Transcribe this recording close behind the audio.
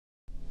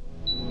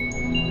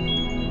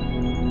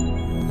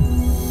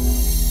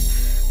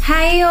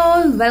Hi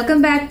all,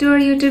 welcome back to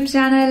our YouTube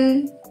channel.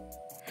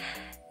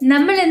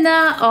 നമ്മൾ ഇന്ന്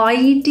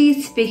OET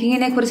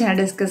സ്പീക്കിങ്ങിനെ കുറിച്ചാണ്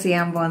ഡിസ്കസ്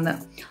ചെയ്യാൻ പോകുന്നത്.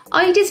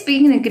 OET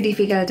സ്പീക്കിംഗ് നിങ്ങൾക്ക്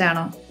ഡിഫിക്കൽട്ട്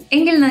ആണോ?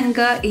 എങ്കിൽ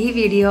നിങ്ങൾക്ക് ഈ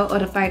വീഡിയോ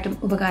ഉറപ്പായിട്ടും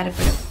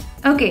ഉപകാരപ്പെടും.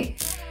 ഓക്കെ,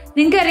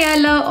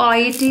 നിങ്ങൾക്കറിയാമല്ലോ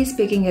OET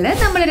സ്പീക്കിങ്ങിൽ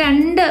നമ്മൾ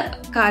 2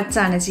 cards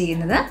ആണ്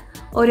ചെയ്യുന്നത്.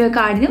 ഓരോ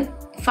കാർഡിനും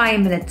 5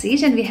 minutes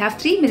each and we have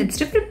 3 minutes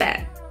to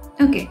prepare.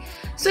 Okay,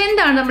 so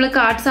എന്താണ് നമ്മൾ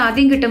കാർഡ്സ്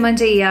ആദ്യം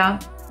കിട്ടുമ്പോൾ ചെയ്യുക?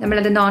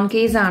 നമ്മളത് നോൺ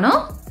കേസ് ആണോ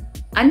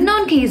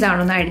അൺനോൺ കേസ്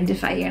ആണോ എന്ന്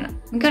ഐഡന്റിഫൈ ചെയ്യണം.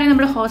 നമുക്കറിയാം,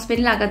 നമ്മുടെ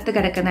ഹോസ്പിറ്റലിനകത്ത്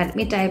കിടക്കുന്ന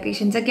അഡ്മിറ്റ് ആയ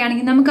പേഷ്യൻസ് ഒക്കെ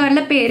ആണെങ്കിൽ നമുക്ക്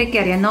അവരുടെ പേരൊക്കെ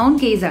അറിയാം, നോൺ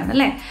കേസ് ആണ്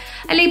അല്ലേ.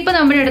 അല്ല, ഇപ്പം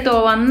നമ്മുടെ അടുത്ത്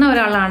വന്ന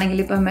ഒരാളാണെങ്കിൽ,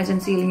 ഇപ്പം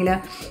എമർജൻസി അല്ലെങ്കിൽ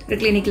ഒരു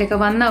ക്ലിനിക്കിലൊക്കെ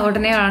വന്ന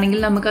ഉടനെ ആണെങ്കിൽ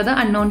നമുക്കത്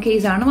അൺനോൺ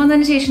കേസ് ആണ്.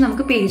 വന്നതിന് ശേഷം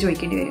നമുക്ക് പേര്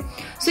ചോദിക്കേണ്ടി വരും.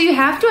 So you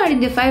have to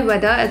identify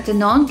whether it's A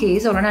non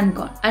case or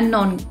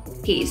unknown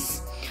case.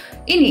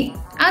 ഇനി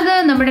അത്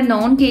നമ്മുടെ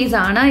നോൺ കേസ്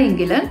ആണ്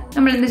എങ്കിൽ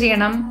നമ്മൾ എന്ത്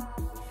ചെയ്യണം?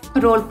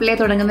 റോൾ പ്ലേ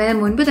തുടങ്ങുന്നതിന്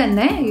മുൻപ്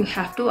തന്നെ you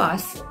have to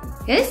ask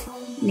his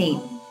name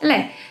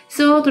അല്ലേ.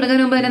 സോ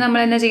തുടങ്ങുന്നതിന് മുമ്പ് തന്നെ നമ്മൾ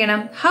എന്താ ചെയ്യണം?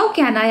 How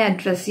can I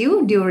address U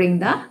during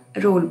the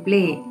role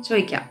play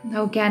ചോദിക്കാം.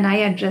 How can I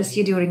address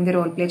U during the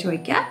role play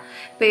ചോദിക്കാം.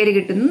 പേര്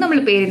കിട്ടുന്നു, നമ്മൾ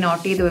പേര്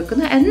നോട്ട് ചെയ്ത്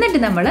വെക്കുന്നു. എന്നിട്ട്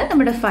നമ്മൾ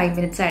നമ്മുടെ 5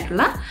 minutes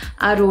ആയിട്ടുള്ള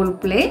ആ role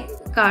play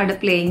card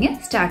playing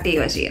start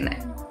ചെയ്യുക ചെയ്യുന്നത്.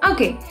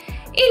 ഓക്കെ,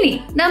 ഇനി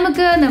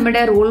നമുക്ക്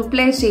നമ്മുടെ റോൾ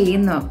പ്ലേ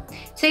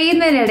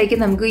ചെയ്യുന്നതിനിടയ്ക്ക്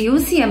നമുക്ക്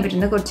യൂസ് ചെയ്യാൻ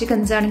പറ്റുന്ന കുറച്ച്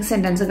കൺസേണിങ്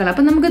സെന്റൻസുകൾ.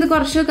 അപ്പം നമുക്കിത്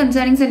കുറച്ച്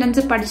കൺസേണിങ്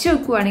സെന്റൻസ് പഠിച്ചു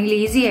വെക്കുകയാണെങ്കിൽ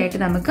ഈസി ആയിട്ട്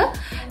നമുക്ക്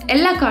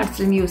എല്ലാ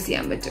കാർഡ്സിലും യൂസ്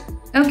ചെയ്യാൻ പറ്റും.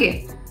 Okay,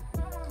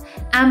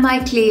 am I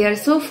clear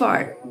so far?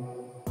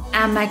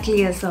 Am I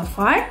clear so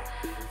far?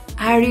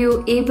 Are you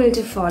able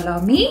to follow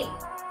me?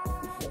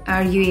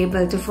 Are you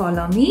able to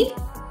follow me?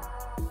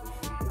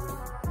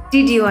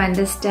 Did you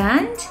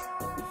understand?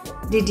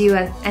 Did you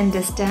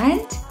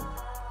understand?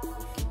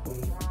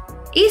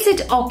 Is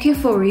it okay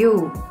for you?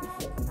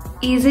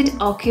 Is it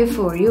okay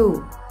for you?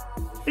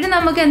 പിന്നെ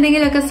നമുക്ക്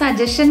എന്തെങ്കിലുമൊക്കെ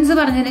suggestions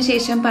പറഞ്ഞതിന്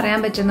ശേഷം പറയാൻ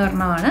പറ്റുന്ന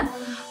ഒരെണ്ണമാണ്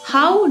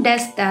how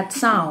does that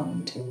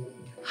sound?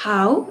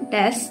 How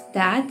does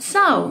that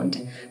sound?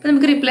 അപ്പൊ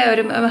നമുക്ക് reply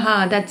വരും,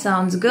 that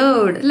sounds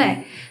good അല്ലേ.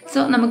 സോ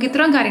നമുക്ക്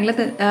ഇത്രയും കാര്യങ്ങൾ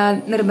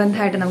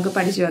നിർബന്ധമായിട്ട് നമുക്ക്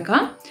പഠിച്ചു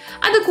വെക്കാം.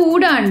 അത്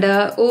കൂടാണ്ട്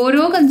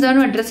ഓരോ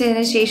കൺസേണും അഡ്രസ്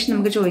ചെയ്തതിനു ശേഷം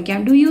നമുക്ക് ചോദിക്കാം,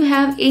 do you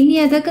have any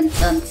other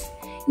concerns?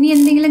 ഇനി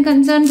എന്തെങ്കിലും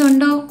കൺസേൺസ്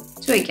ഉണ്ടോ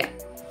ചോദിക്കാം.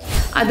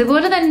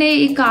 അതുപോലെ തന്നെ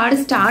ഈ കാർഡ്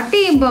സ്റ്റാർട്ട്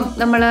ചെയ്യുമ്പം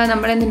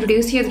നമ്മളെ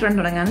ഇൻട്രൊഡ്യൂസ് ചെയ്തിട്ടുണ്ട്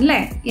തുടങ്ങാം അല്ലേ.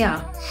 യാ,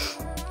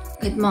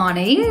 good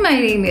morning, my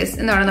name is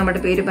എന്നാണ് നമ്മുടെ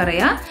പേര്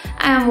പറയാ.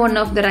 I am one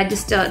of the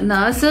registered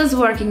nurses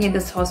working in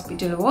this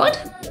hospital ward.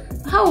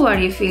 How are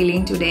you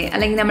feeling today?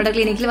 അല്ലെങ്കിൽ നമ്മുടെ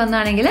ക്ലിനിക്കിൽ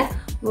വന്നാണെങ്കിൽ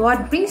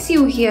what brings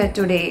U here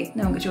today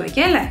നമുക്ക്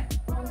ചോദിക്കാം അല്ലേ.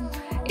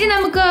 ഇനി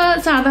നമുക്ക്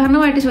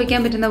സാധാരണമായിട്ട് ചോദിക്കാൻ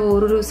പറ്റുന്ന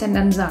വേറൊരു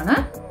സെന്റൻസ് ആണ്,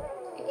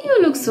 you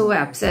look so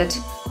upset,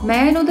 may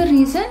I know the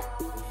reason?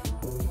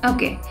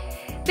 Okay,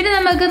 പിന്നെ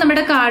നമുക്ക്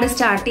നമ്മുടെ കാർഡ്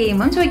സ്റ്റാർട്ട്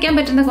ചെയ്യുമ്പോൾ ചോദിക്കാൻ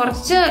പറ്റുന്ന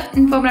കുറച്ച്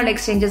ഇൻഫോർമൽ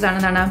എക്സ്ചേഞ്ചസ് ആണ്.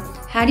 എന്താണ്?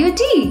 Had you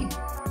tea?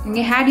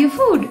 Had you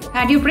food?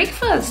 Had you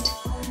breakfast?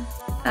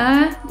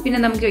 പിന്നെ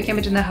നമുക്ക് ചോദിക്കാൻ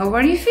പറ്റുന്ന how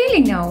are you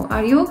feeling now?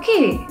 Are you okay?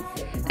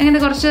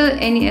 അങ്ങനത്തെ കുറച്ച്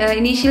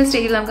ഇനീഷ്യൽ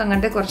സ്റ്റേജിൽ നമുക്ക്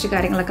അങ്ങനത്തെ കുറച്ച്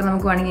കാര്യങ്ങളൊക്കെ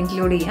നമുക്ക് വേണമെങ്കിൽ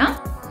ഇൻക്ലൂഡ് ചെയ്യാം.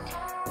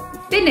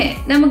 പിന്നെ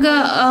നമുക്ക്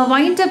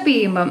വൈൻഡ് അപ്പ്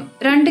ചെയ്യുമ്പം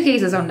 2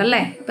 കേസസ്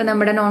ഉണ്ടല്ലേ. ഇപ്പം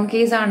നമ്മുടെ നോൺ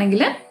കേസ്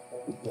ആണെങ്കിൽ,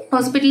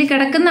 ഹോസ്പിറ്റലിൽ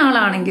കിടക്കുന്ന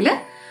ആളാണെങ്കിൽ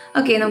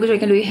ഓക്കെ, നമുക്ക്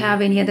ചോദിക്കാം, do you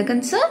have any other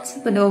concerns?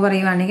 ഇപ്പം നോ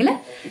പറയുവാണെങ്കിൽ,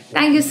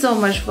 thank you so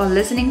much for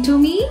listening to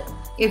me.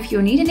 If you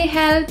need any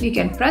help, you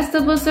can press the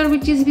buzzer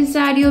which is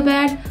beside your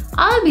bed.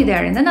 I'll be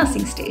there in the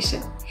nursing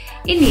station.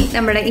 ഇനി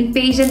നമ്മുടെ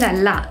inpatient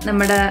അല്ല,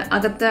 നമ്മുടെ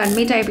അകത്ത്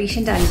admit ആയ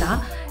patient അല്ല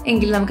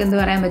എങ്കിൽ നമുക്ക് എന്ത്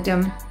പറയാൻ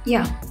പറ്റും?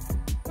 യാ,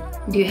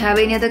 do you have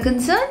any other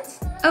concerns?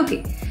 Okay,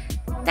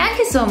 thank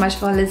you so much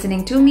for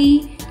listening to me.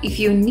 If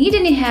you need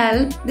any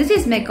help, this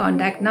is my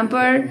contact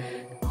number,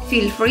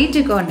 feel free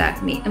to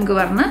contact me. നമുക്ക്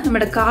പറഞ്ഞാൽ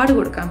നമ്മുടെ card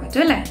കൊടുക്കാൻ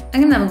പറ്റും അല്ലേ.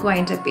 അങ്ങനെ നമുക്ക്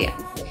wind up ചെയ്യാം.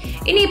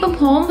 ഇനിയിപ്പം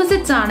ഹോം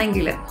വിസിറ്റ്സ്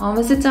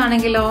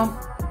ആണെങ്കിലോ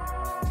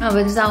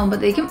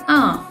ആവുമ്പോഴത്തേക്കും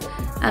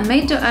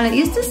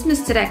is this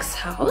Mr. X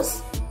house?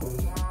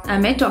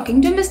 Am I talking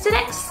to Mr.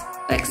 X?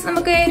 X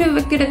നമുക്ക് ഒരു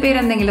വ്യക്തിയുടെ പേര്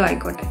എന്തെങ്കിലും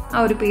ആയിക്കോട്ടെ,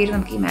 ആ ഒരു പേര്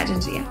നമുക്ക് ഇമാജിൻ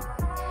ചെയ്യാം.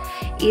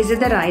 Is it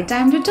the right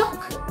time to talk?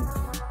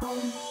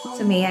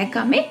 So may I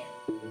come in?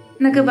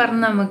 എന്നൊക്കെ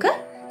പറഞ്ഞ് നമുക്ക്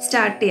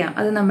സ്റ്റാർട്ട് ചെയ്യാം.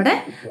 അത് നമ്മുടെ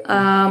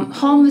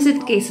ഹോം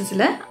വിസിറ്റ്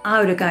കേസസിൽ ആ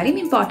ഒരു കാര്യം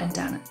ഇമ്പോർട്ടൻ്റ്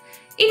ആണ്.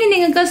 ഇനി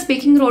നിങ്ങൾക്ക്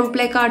speaking role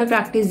play card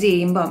practice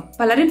ചെയ്യുമ്പം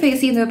പലരും ഫേസ്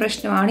ചെയ്യുന്ന ഒരു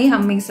പ്രശ്നമാണ് ഈ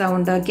ഹമ്മിങ്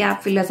സൗണ്ട്,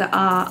 ഗ്യാപ്പ് ഫില്ലേഴ്സ്,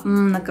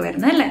 എന്നൊക്കെ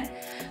വരുന്നത് അല്ലേ.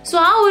 സോ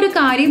ആ ഒരു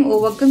കാര്യം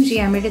ഓവർകം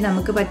ചെയ്യാൻ വേണ്ടി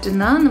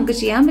നമുക്ക്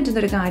ചെയ്യാൻ പറ്റുന്ന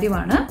ഒരു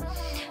കാര്യമാണ്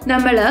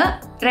നമ്മൾ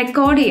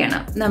റെക്കോർഡ്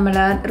ചെയ്യണം. നമ്മൾ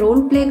റോൾ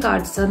പ്ലേ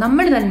കാർഡ്സ്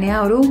നമ്മൾ തന്നെ ആ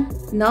ഒരു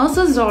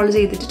നഴ്സസ് റോൾ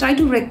ചെയ്തിട്ട് ട്രൈ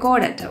ടു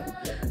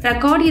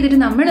റെക്കോർഡ് ചെയ്തിട്ട്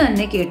നമ്മൾ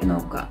തന്നെ കേട്ട്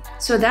നോക്കുക.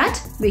 So that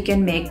we can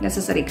make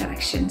necessary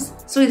corrections.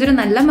 So ഇതൊരു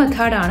നല്ല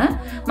മെത്തേഡാണ്.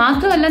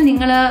 മാത്രമല്ല,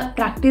 നിങ്ങൾ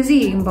പ്രാക്ടീസ്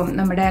ചെയ്യുമ്പം,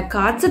 നമ്മുടെ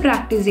കാർഡ്സ്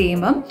പ്രാക്ടീസ്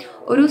ചെയ്യുമ്പം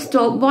ഒരു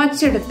സ്റ്റോപ്പ്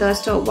വാച്ച് എടുത്ത്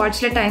stop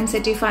വാച്ചിലെ time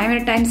 5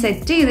 minute time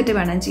set ചെയ്തിട്ട്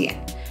വേണം ചെയ്യാൻ.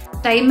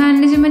 ടൈം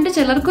മാനേജ്മെന്റ്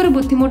ചിലർക്കൊരു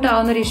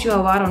ബുദ്ധിമുട്ടാവുന്ന ഒരു ഇഷ്യൂ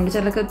ആവാറുണ്ട്,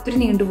 ചിലർക്ക് ഒത്തിരി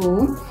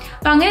നീണ്ടുപോകും.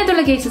 അപ്പം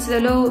അങ്ങനത്തുള്ള കേസസിൽ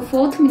ഒരു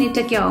 4th minute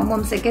ഒക്കെ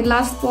ആവുമ്പം സെക്കൻഡ്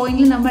ലാസ്റ്റ്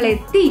പോയിന്റിൽ നമ്മൾ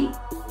എത്തി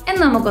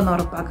എന്ന് നമുക്കൊന്ന്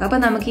ഉറപ്പാക്കാം.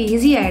 അപ്പം നമുക്ക്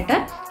ഈസി ആയിട്ട്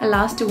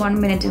ലാസ്റ്റ് 1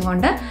 minute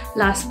കൊണ്ട്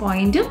ലാസ്റ്റ്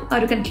പോയിന്റും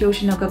ഒരു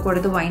കൺക്ലൂഷനും ഒക്കെ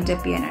കൊടുത്ത് വൈൻഡ്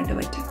അപ്പ് ചെയ്യാനായിട്ട്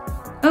പറ്റും.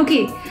 ഓക്കെ,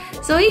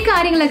 സോ ഈ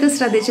കാര്യങ്ങളൊക്കെ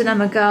ശ്രദ്ധിച്ച്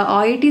നമുക്ക്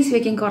OIT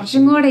സ്പീക്കിംഗ്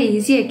കുറച്ചും കൂടെ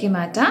ഈസി ആക്കി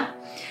മാറ്റാം.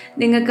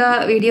 നിങ്ങൾക്ക്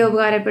വീഡിയോ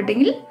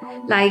ഉപകാരപ്പെട്ടെങ്കിൽ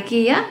ലൈക്ക്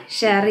ചെയ്യുക,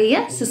 ഷെയർ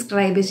ചെയ്യുക,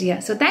 സബ്സ്ക്രൈബ്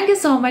ചെയ്യുക. So thank you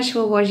so much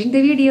for watching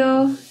the video.